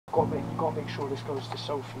You've got to make sure this goes to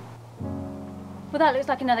Sophie. Well, that looks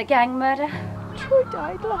like another gang murder. Troy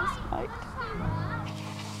died last night.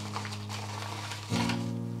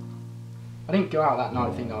 I didn't go out that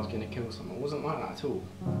night thinking I was going to kill someone. It wasn't like that at all.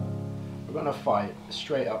 We got in a fight, a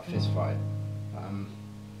straight up fist fight.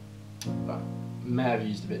 But may have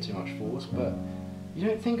used a bit too much force, but you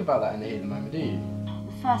don't think about that in the heat of the moment, do you?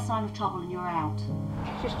 The first sign of trouble and you're out.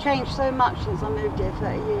 She's changed so much since I moved here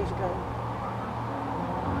 30 years ago.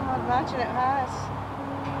 Oh, I imagine it has.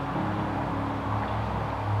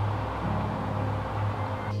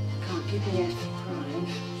 Can't give me F5.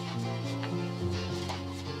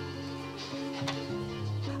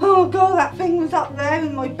 Oh God, that thing was up there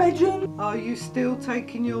in my bedroom. Are you still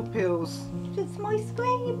taking your pills? It's my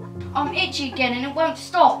scream. I'm itchy again and it won't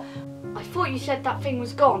stop. I thought you said that thing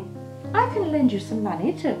was gone. I can lend you some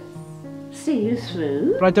money to see you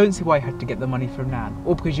through. But I don't see why you had to get the money from Nan,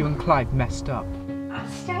 or because you and Clive messed up. I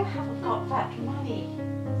still haven't got that money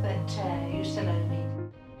that you still owe me.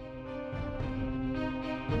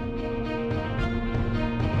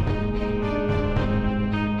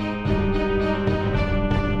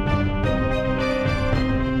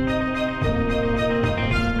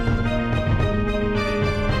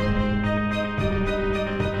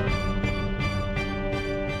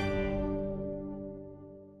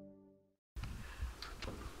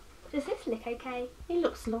 Does this look okay? It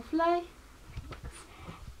looks lovely.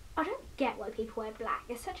 I don't get why people wear black.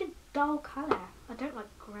 It's such a dull colour. I don't like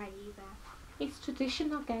grey either. It's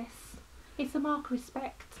tradition, I guess. It's a mark of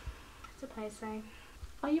respect. I suppose so.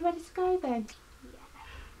 Are you ready to go then?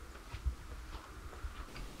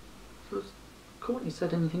 Yeah. Has Courtney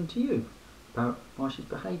said anything to you about why she's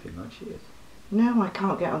behaving like she is? No, I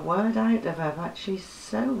can't get a word out of her, but she's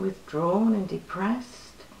so withdrawn and depressed.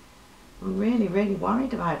 I'm really, really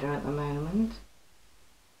worried about her at the moment.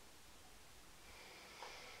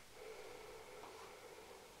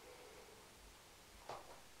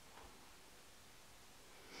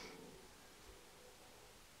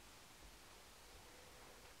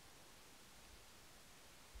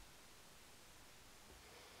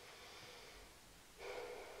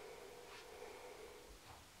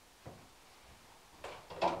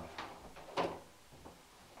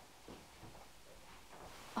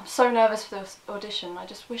 I'm so nervous for this audition. I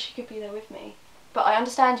just wish you could be there with me. But I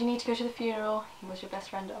understand you need to go to the funeral. He was your best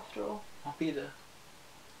friend after all. I'll be there.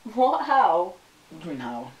 What? How? What do you mean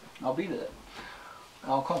how? I'll be there.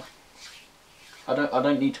 I'll come. I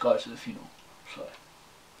don't need to go to the funeral, so.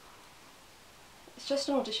 It's just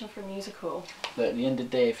an audition for a musical. But at the end of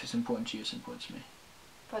the day, if it's important to you, it's important to me.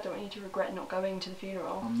 But I don't want you to regret not going to the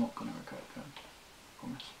funeral. I'm not going to regret going. I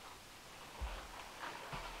promise.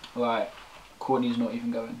 Alright, Courtney's not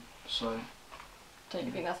even going, so. Don't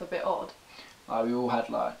you think that's a bit odd? We all had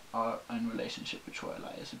like our own relationship with Troy.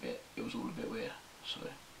 Like it was all a bit weird. So.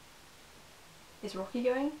 Is Rocky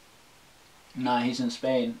going? No, he's in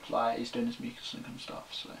Spain. Like he's doing his music and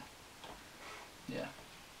stuff. So. Yeah.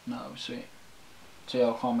 No, it was sweet. So yeah,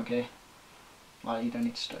 I'll come, okay? Like you don't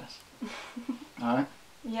need to stress. Alright.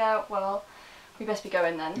 Yeah. Well, we best be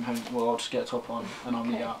going then. Okay, well, I'll just get a top on and I'll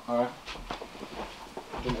meet you out. Alright.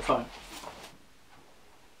 Give me the phone.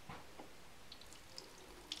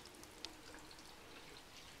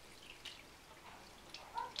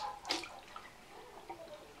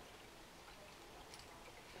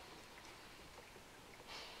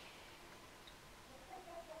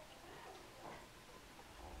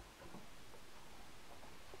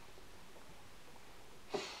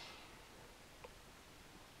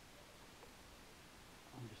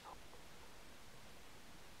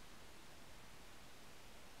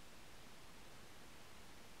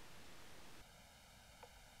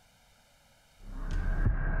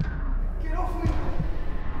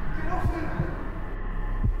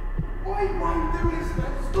 Why are you doing this,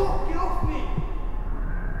 man? Stop! Get off me!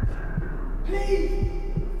 Please!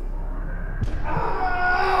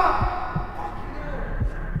 Ah! Fucking hell!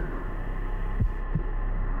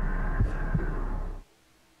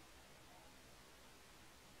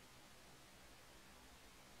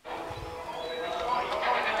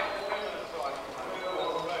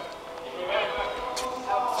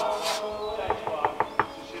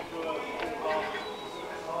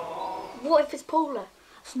 What if it's Paula?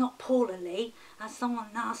 It's not Paula, Lee. That's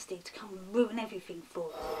someone nasty to come and ruin everything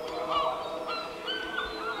for us.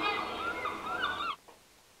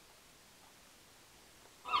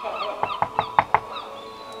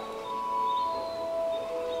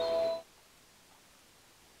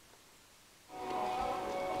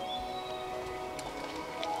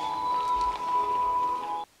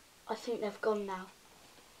 I think they've gone now.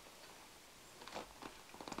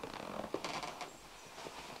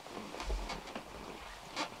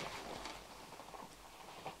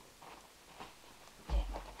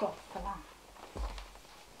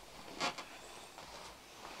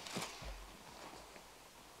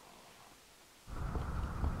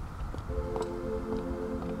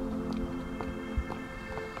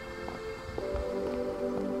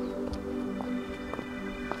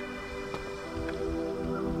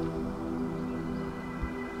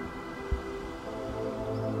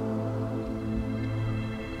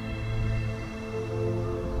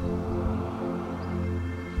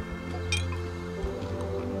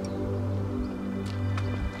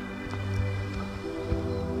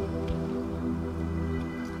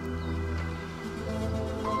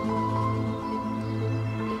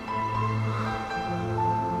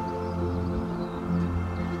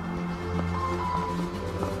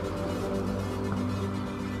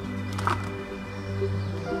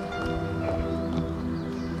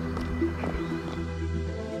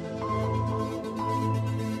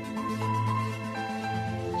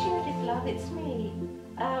 love, it's me.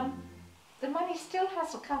 The money still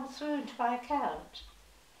hasn't come through into my account.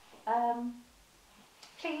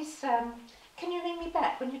 Please, can you ring me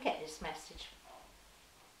back when you get this message?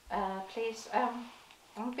 Please, I'm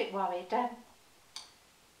a bit worried.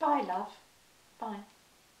 Bye, love. Bye.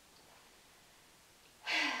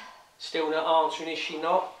 Still not answering, is she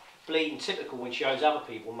not? Bleeding typical when she owes other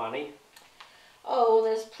people money. Oh,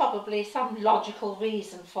 there's probably some logical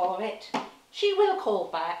reason for it. She will call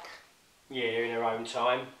back. Yeah, in her own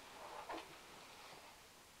time.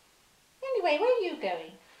 Anyway, where are you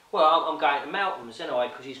going? Well, I'm going to Malcolm's anyway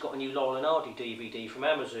because he's got a new Laurel and Hardy DVD from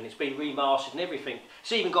Amazon. It's been remastered and everything.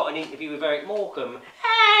 It's even got an interview with Eric Morecambe.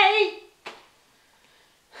 Hey!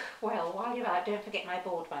 Well, while you're out, don't forget my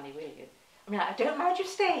board money, will you? I mean, I don't mind you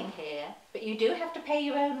staying here, but you do have to pay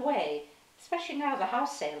your own way, especially now the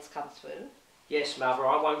house sales come through. Yes, Mother,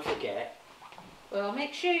 I won't forget. Well,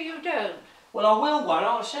 make sure you don't. Well, I will, won't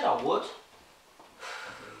I? I said I would.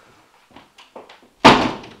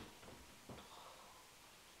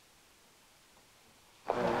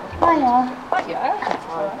 Hiya. Hiya.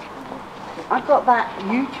 I got that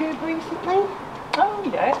YouTube recently. Oh,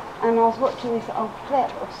 yeah. And I was watching this old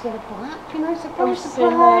clip of Cilla Black, you know, Oh, supposed to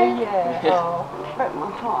Cilla, play. yeah. Oh. Broke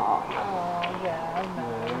my heart. Oh, yeah, I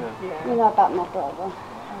know. Yeah. You know about my brother.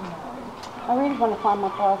 I really want to find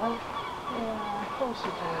my brother. Yeah, of course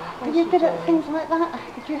you do. Are you good at things like that?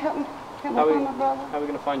 Could you help me find my brother? How are we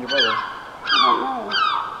going to find your brother? I don't know.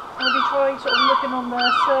 Have you tried sort of looking on the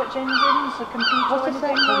search engines, the computer, or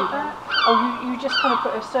anything like that? Oh, you just kind of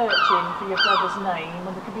put a search in for your brother's name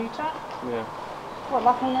on the computer? Yeah. What,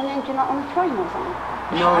 like on an engine, like on a train or something?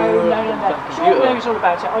 No. Sean knows all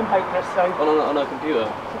about it. I'm hopeless, so. On a computer.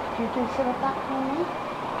 So could you do Cilla Black for me?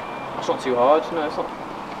 It's not too hard. No, it's not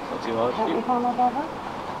too hard. Help me find my brother?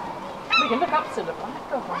 We can look up Cilla Black,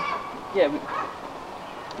 can't we? Yeah, we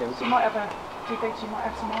You might have do you think you might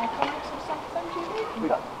have some archives or something, do you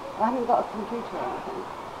think? I haven't got a computer or anything.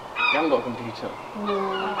 You haven't got a computer? No.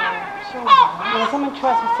 Sure. Well, someone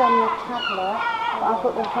tries to sell me a tablet, but I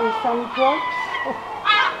thought they were trying to sell me drugs.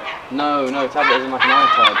 No, tablet isn't like an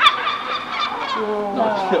iPad. No.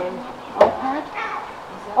 iPad?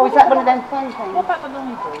 Oh, is that one of them phone things? What about the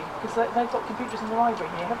library? Because they've got computers in the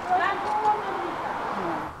library here, haven't they?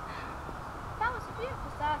 That was a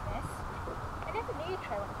beautiful service. I never knew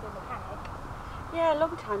Trey wanted to be a mechanic. Yeah, a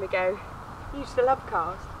long time ago. He used to love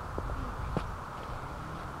cars.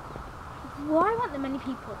 Why weren't there many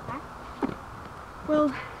people there?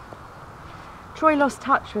 Well, Troy lost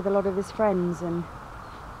touch with a lot of his friends and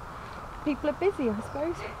people are busy, I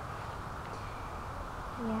suppose.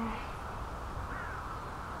 Yeah.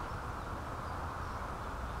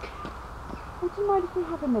 Would you mind if we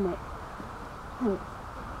have a minute? Thanks.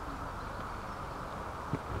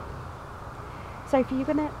 Sophie, you're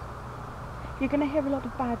gonna hear a lot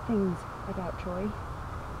of bad things about Troy.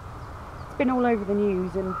 It's been all over the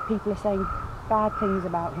news and people are saying bad things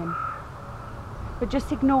about him. But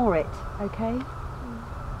just ignore it, okay?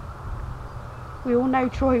 We all know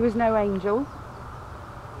Troy was no angel,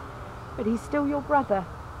 but he's still your brother,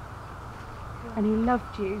 and he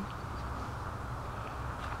loved you.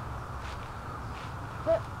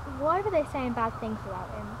 But why were they saying bad things about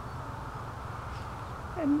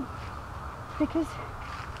him?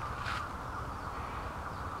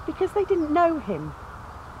 Because they didn't know him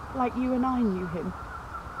like you and I knew him.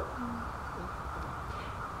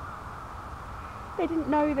 They didn't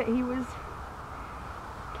know that he was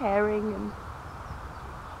caring and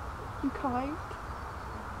kind.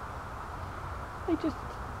 They just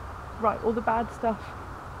write all the bad stuff.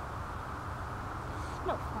 It's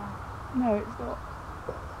not fair. No, it's not.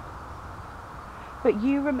 But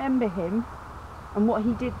you remember him and what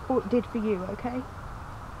he did for you, okay?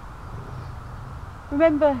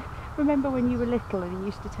 Remember when you were little and he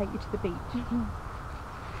used to take you to the beach?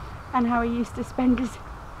 And how he used to spend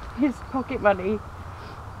his pocket money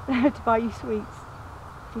to buy you sweets.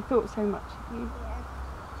 He thought so much of you. Yeah.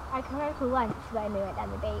 I can remember once when we went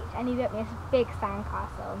down the beach and he built me this big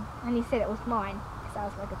sandcastle and he said it was mine because I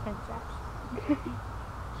was like a princess.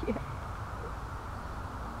 Yeah.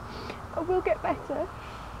 I will get better.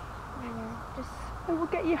 Yeah, I will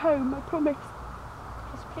get you home, I promise.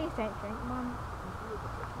 just please don't drink, Mum.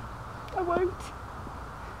 I won't.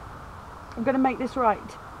 I'm going to make this right.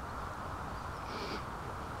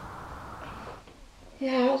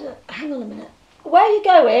 Yeah, hang on a minute. Where are you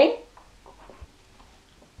going?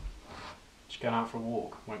 Just going out for a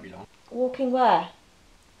walk, won't be long. Walking where?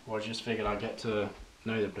 Well, I just figured I'd get to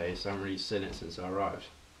know the place. I haven't really seen it since I arrived.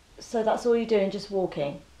 So that's all you're doing, just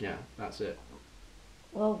walking? Yeah, that's it.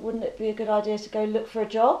 Well, wouldn't it be a good idea to go look for a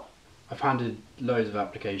job? I've handed loads of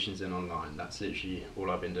applications in online. That's literally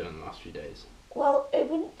all I've been doing the last few days. Well, it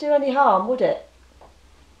wouldn't do any harm, would it?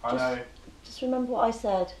 I know. Just remember what I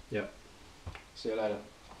said. Yep. See you later.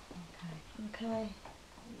 Okay.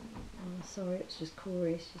 I'm sorry, it's just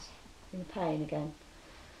Corey. She's in pain again.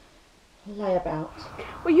 Lay about.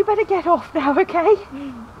 Well, you better get off now, okay?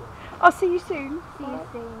 I'll see you soon. See you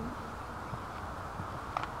soon.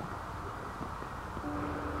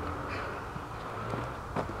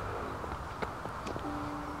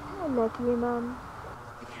 I love you, Mum.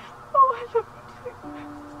 Oh, I love you too.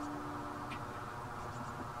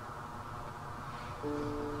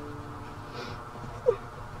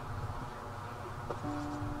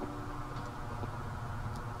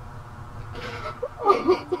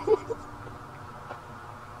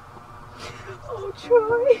 Oh,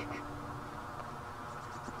 Troy.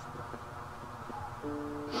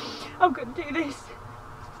 I'm going to do this.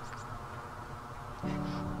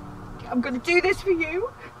 I'm going to do this for you.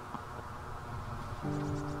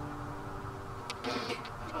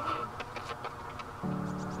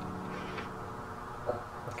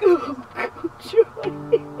 Oh, Troy.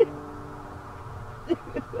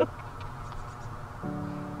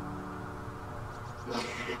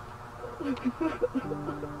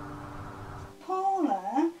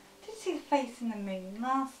 Paula, did you see the face in the moon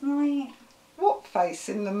last night? What face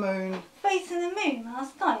in the moon? Face in the moon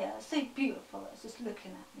last night, yeah, it was so beautiful, it was just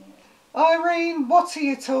looking at me. Irene, what are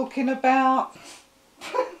you talking about?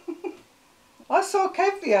 I saw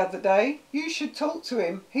Kev the other day. You should talk to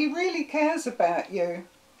him. He really cares about you.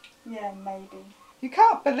 Yeah, maybe. You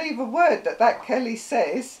can't believe a word that Kelly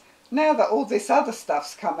says, now that all this other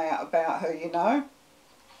stuff's come out about her, you know.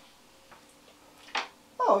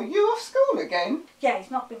 Oh, you off school again? Yeah,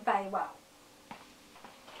 he's not been very well.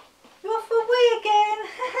 You off for a wee again?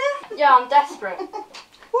 Yeah, I'm desperate.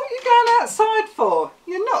 What are you going outside for?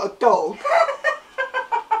 You're not a dog.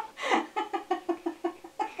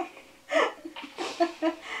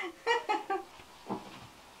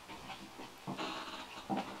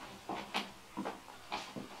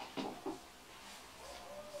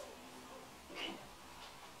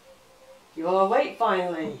 You're awake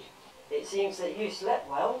finally. It seems that you slept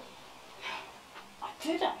well. I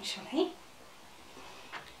did actually.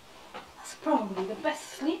 That's probably the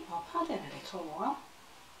best sleep I've had in a little while.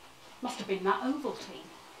 Must have been that Ovaltine.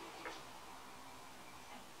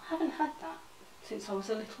 I haven't had that since I was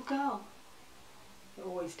a little girl. It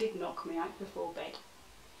always did knock me out before bed.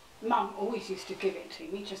 Mum always used to give it to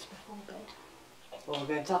me just before bed. Well, we're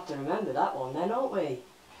going to have to remember that one then, aren't we?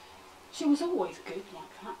 She was always good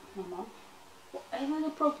like that, my mum. Whatever the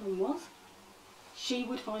problem was, she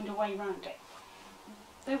would find a way round it.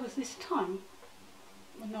 There was this time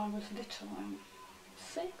when I was little,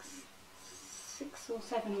 six or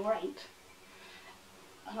 7 or 8,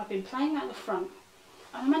 and I'd been playing out the front,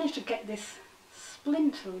 and I managed to get this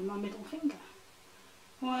splinter in my middle finger.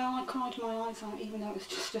 Well, I cried my eyes out even though it was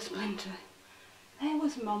just a splinter. There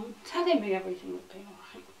was Mum telling me everything would be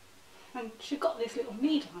alright, and she got this little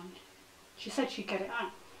needle and she said she'd get it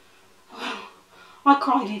out. Well, I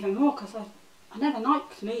cried even more because I never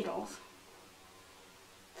liked needles.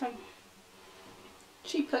 So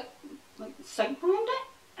she put like soap around it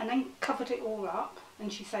and then covered it all up,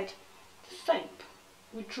 and she said the soap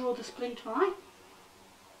would draw the splinter out.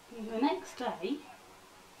 And the next day,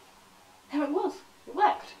 there it was. It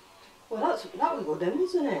worked. Well, that was good then,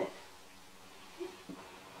 isn't it?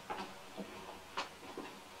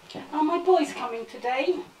 Are my boys coming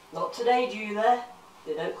today? Not today, Julia.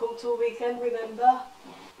 They don't come till weekend, remember?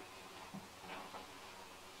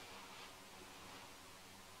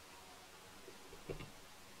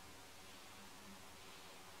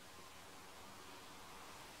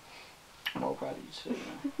 I'm all proud of you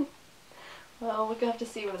too. Well, we're going to have to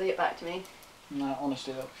see whether they get back to me. No,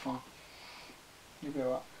 honestly, that'll be fine. You'll be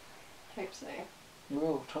alright. Hope so. You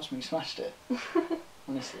will, trust me, you smashed it.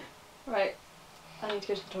 Honestly. Right, I need to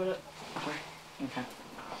go to the toilet. Okay.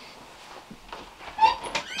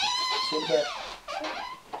 See you in a bit.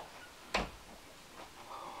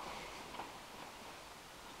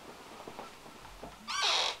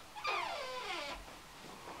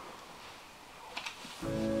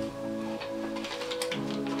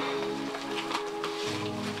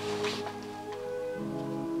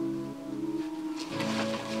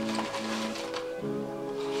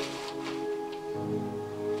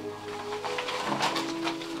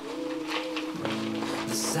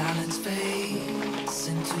 The silence fades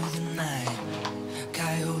into the night.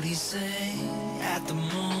 Coyotes sing at the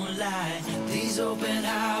moonlight. These open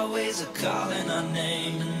highways are calling our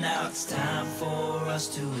name, and now it's time for us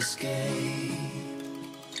to escape.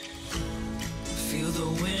 Feel the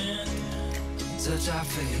wind touch our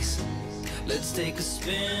face. Let's take a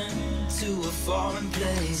spin to a foreign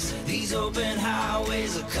place. These open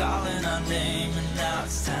highways are calling our name, and now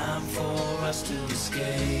it's time for us to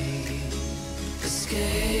escape.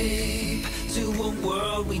 Escape to a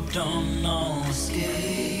world we don't know.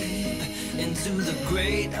 Escape into the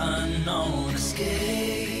great unknown.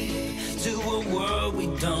 Escape to a world we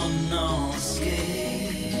don't know.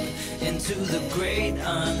 Escape into the great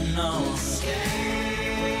unknown. Escape,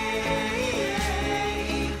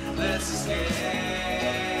 let's escape.